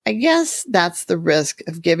I guess that's the risk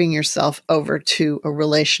of giving yourself over to a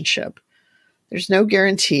relationship. There's no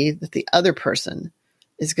guarantee that the other person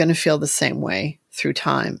is going to feel the same way through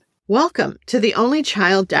time. Welcome to the Only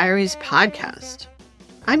Child Diaries podcast.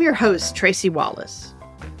 I'm your host, Tracy Wallace.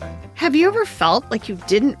 Have you ever felt like you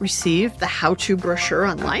didn't receive the how-to brochure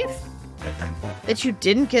on life? That you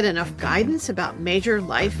didn't get enough guidance about major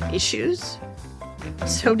life issues?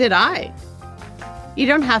 So did I. You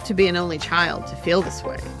don't have to be an only child to feel this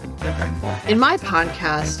way. In my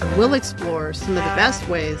podcast, we'll explore some of the best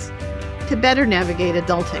ways to better navigate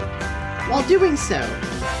adulting, while doing so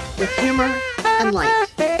with humor and light.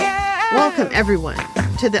 Welcome, everyone,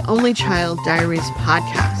 to the Only Child Diaries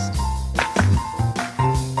podcast.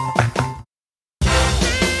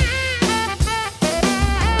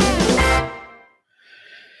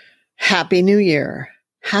 Happy New Year.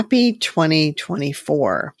 Happy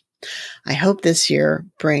 2024. I hope this year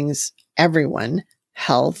brings everyone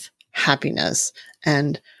health, happiness,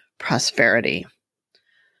 and prosperity.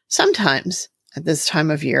 Sometimes at this time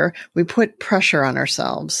of year, we put pressure on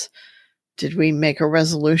ourselves. Did we make a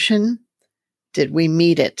resolution? Did we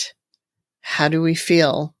meet it? How do we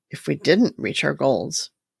feel if we didn't reach our goals?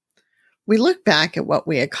 We look back at what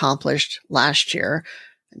we accomplished last year,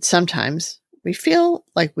 and sometimes we feel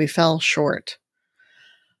like we fell short.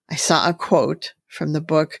 I saw a quote from the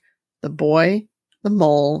book The Boy, the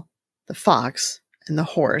Mole, the Fox, and the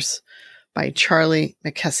Horse by Charlie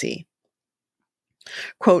Mackesy.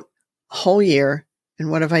 Quote, "A whole year,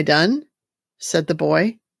 and what have I done?" said the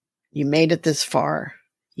boy. "You made it this far.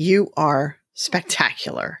 You are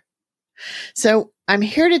spectacular." So I'm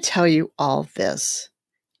here to tell you all this.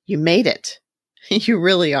 You made it. You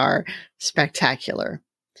really are spectacular.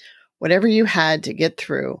 Whatever you had to get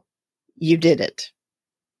through, you did it.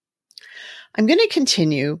 I'm going to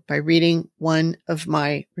continue by reading one of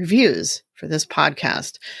my reviews for this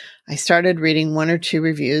podcast. I started reading one or two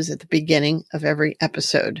reviews at the beginning of every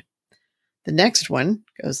episode. The next one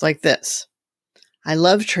goes like this. I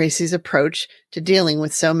love Tracy's approach to dealing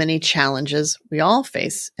with so many challenges we all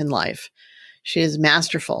face in life. She is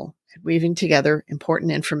masterful at weaving together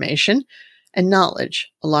important information and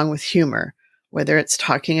knowledge along with humor, whether it's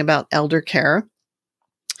talking about elder care,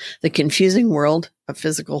 the confusing world of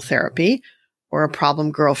physical therapy, or a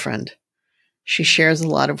problem girlfriend. She shares a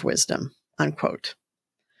lot of wisdom, unquote.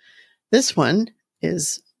 This one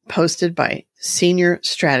is posted by Senior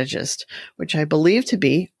Strategist, which I believe to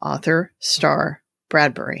be author Star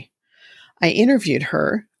Bradbury. I interviewed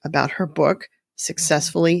her about her book,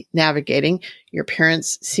 Successfully Navigating Your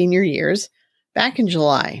Parents' Senior Years, back in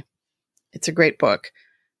July. It's a great book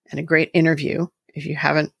and a great interview if you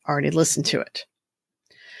haven't already listened to it.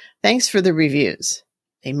 Thanks for the reviews.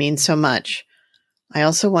 They mean so much. I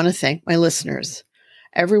also want to thank my listeners.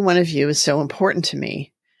 Every one of you is so important to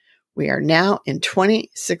me. We are now in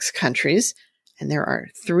 26 countries, and there are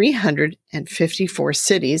 354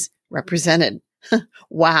 cities represented.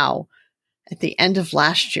 Wow. At the end of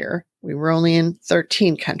last year, we were only in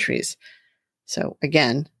 13 countries. So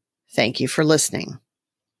again, thank you for listening.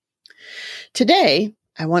 Today,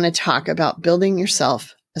 I want to talk about building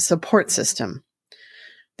yourself a support system.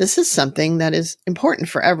 This is something that is important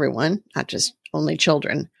for everyone, not just only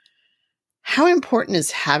children. How important is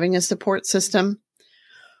having a support system?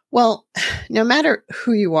 Well, no matter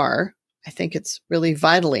who you are, I think it's really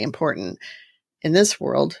vitally important. In this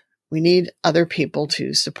world, we need other people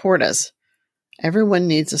to support us. Everyone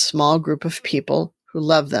needs a small group of people who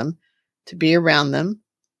love them, to be around them,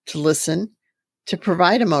 to listen, to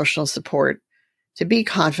provide emotional support, to be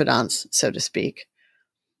confidants, so to speak.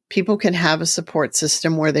 People can have a support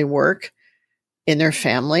system where they work, in their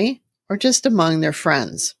family, or just among their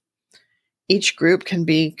friends. Each group can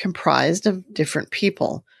be comprised of different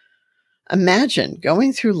people. Imagine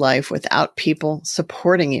going through life without people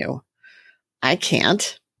supporting you. I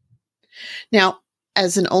can't. Now,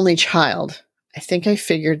 as an only child, I think I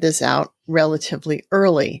figured this out relatively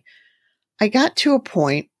early. I got to a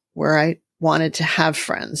point where I wanted to have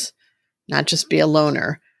friends, not just be a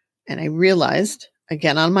loner, and I realized,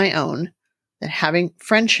 again on my own, that having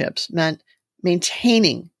friendships meant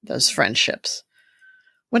maintaining those friendships.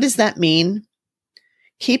 What does that mean?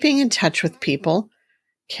 Keeping in touch with people,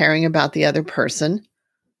 caring about the other person,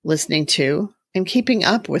 listening to and keeping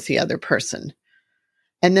up with the other person,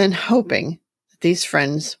 and then hoping that these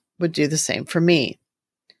friends would do the same for me.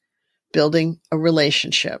 Building a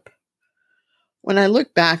relationship. When I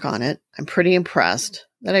look back on it, I'm pretty impressed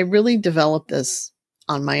that I really developed this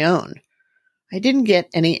on my own. I didn't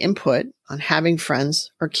get any input on having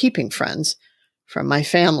friends or keeping friends from my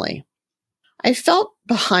family. I felt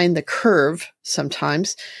behind the curve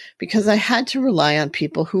sometimes because I had to rely on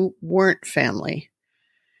people who weren't family.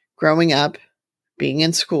 Growing up, being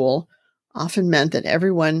in school often meant that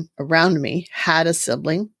everyone around me had a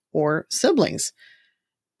sibling or siblings.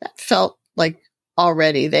 That felt like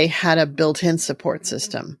already they had a built-in support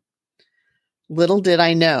system. Little did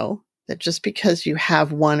I know that just because you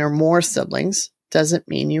have one or more siblings doesn't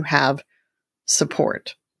mean you have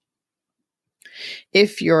support.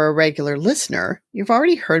 If you're a regular listener, you've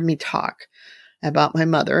already heard me talk about my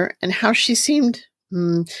mother and how she seemed,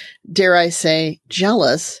 dare I say,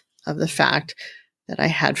 jealous of the fact that I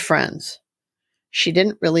had friends. She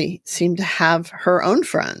didn't really seem to have her own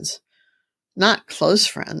friends, not close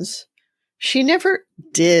friends. She never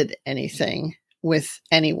did anything with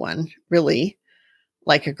anyone, really,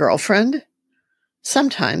 like a girlfriend.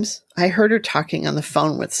 Sometimes I heard her talking on the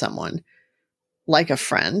phone with someone, like a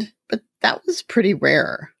friend, but that was pretty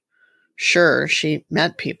rare. Sure, she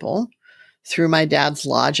met people through my dad's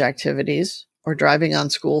lodge activities or driving on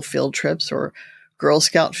school field trips or Girl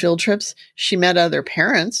Scout field trips. She met other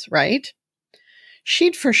parents, right?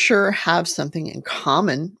 She'd for sure have something in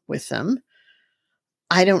common with them.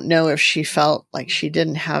 I don't know if she felt like she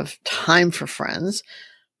didn't have time for friends,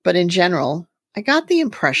 but in general, I got the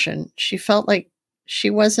impression she felt like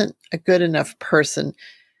she wasn't a good enough person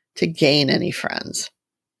to gain any friends.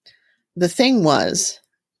 The thing was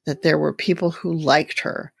that there were people who liked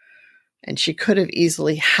her, and she could have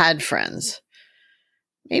easily had friends.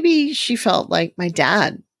 Maybe she felt like my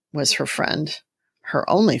dad was her friend, her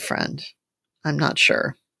only friend. I'm not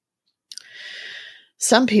sure.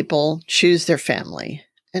 Some people choose their family,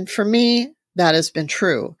 and for me, that has been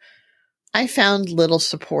true. I found little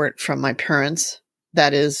support from my parents,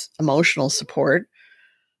 that is, emotional support.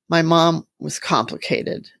 My mom was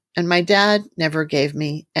complicated, and my dad never gave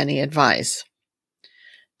me any advice.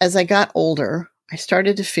 As I got older, I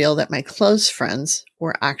started to feel that my close friends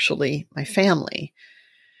were actually my family.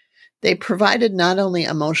 They provided not only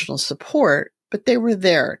emotional support, but they were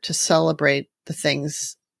there to celebrate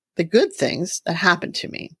the good things that happened to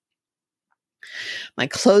me. My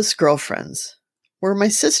close girlfriends were my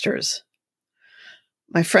sisters.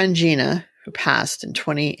 My friend Gina, who passed in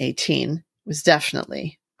 2018, was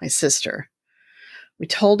definitely my sister. We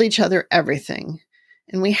told each other everything,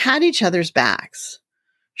 and we had each other's backs.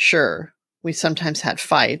 Sure, we sometimes had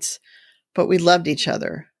fights, but we loved each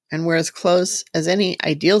other and were as close as any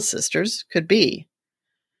ideal sisters could be.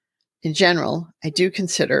 In general, I do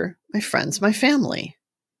consider my friends my family.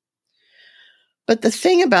 But the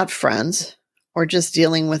thing about friends, or just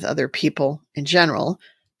dealing with other people in general,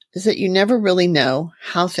 is that you never really know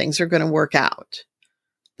how things are going to work out.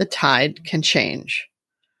 The tide can change.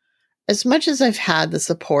 As much as I've had the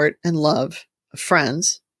support and love of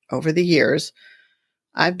friends over the years,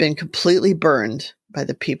 I've been completely burned by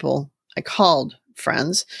the people I called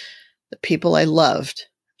friends, the people I loved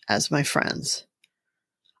as my friends.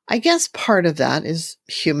 I guess part of that is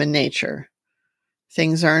human nature.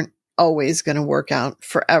 Things aren't always going to work out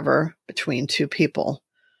forever between two people.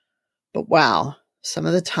 But wow, some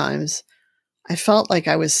of the times I felt like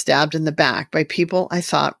I was stabbed in the back by people I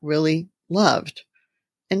thought really loved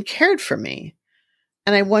and cared for me.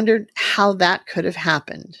 And I wondered how that could have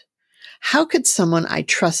happened. How could someone I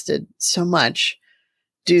trusted so much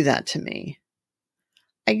do that to me?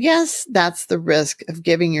 I guess that's the risk of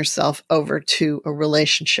giving yourself over to a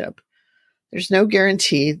relationship. There's no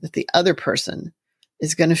guarantee that the other person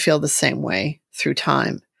is going to feel the same way through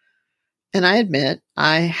time. And I admit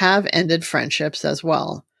I have ended friendships as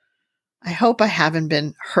well. I hope I haven't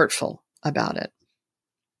been hurtful about it.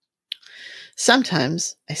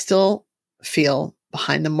 Sometimes I still feel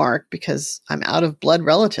behind the mark because I'm out of blood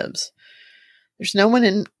relatives. There's no one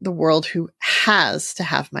in the world who has to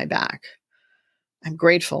have my back. I'm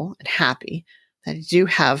grateful and happy that I do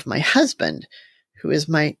have my husband, who is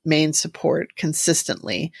my main support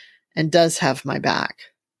consistently and does have my back.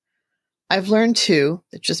 I've learned too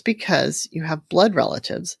that just because you have blood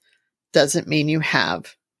relatives doesn't mean you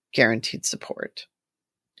have guaranteed support.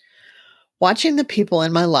 Watching the people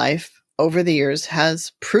in my life over the years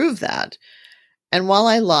has proved that. And while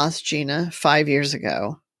I lost Gina 5 years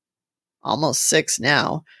ago, almost 6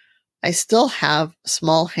 now, I still have a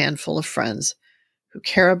small handful of friends who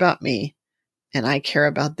care about me and I care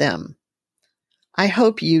about them. I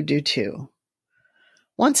hope you do too.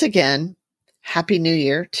 Once again, Happy New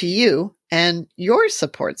Year to you and your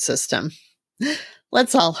support system.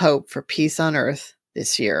 Let's all hope for peace on earth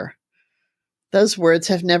this year. Those words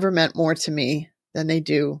have never meant more to me than they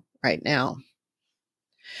do right now.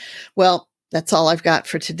 Well, that's all I've got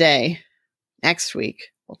for today. Next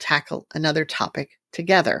week, we'll tackle another topic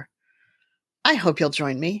together. I hope you'll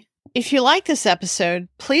join me. If you like this episode,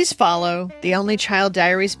 please follow the Only Child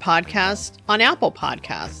Diaries podcast on Apple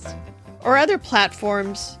Podcasts or other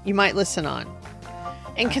platforms you might listen on.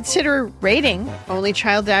 And consider rating Only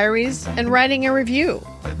Child Diaries and writing a review.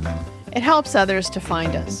 It helps others to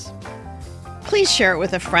find us. Please share it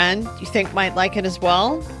with a friend you think might like it as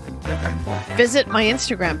well. Visit my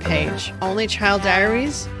Instagram page, Only Child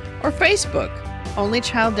Diaries, or Facebook, Only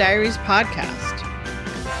Child Diaries Podcast.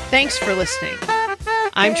 Thanks for listening.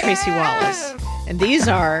 I'm Tracy Wallace, and these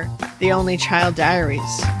are the Only Child Diaries.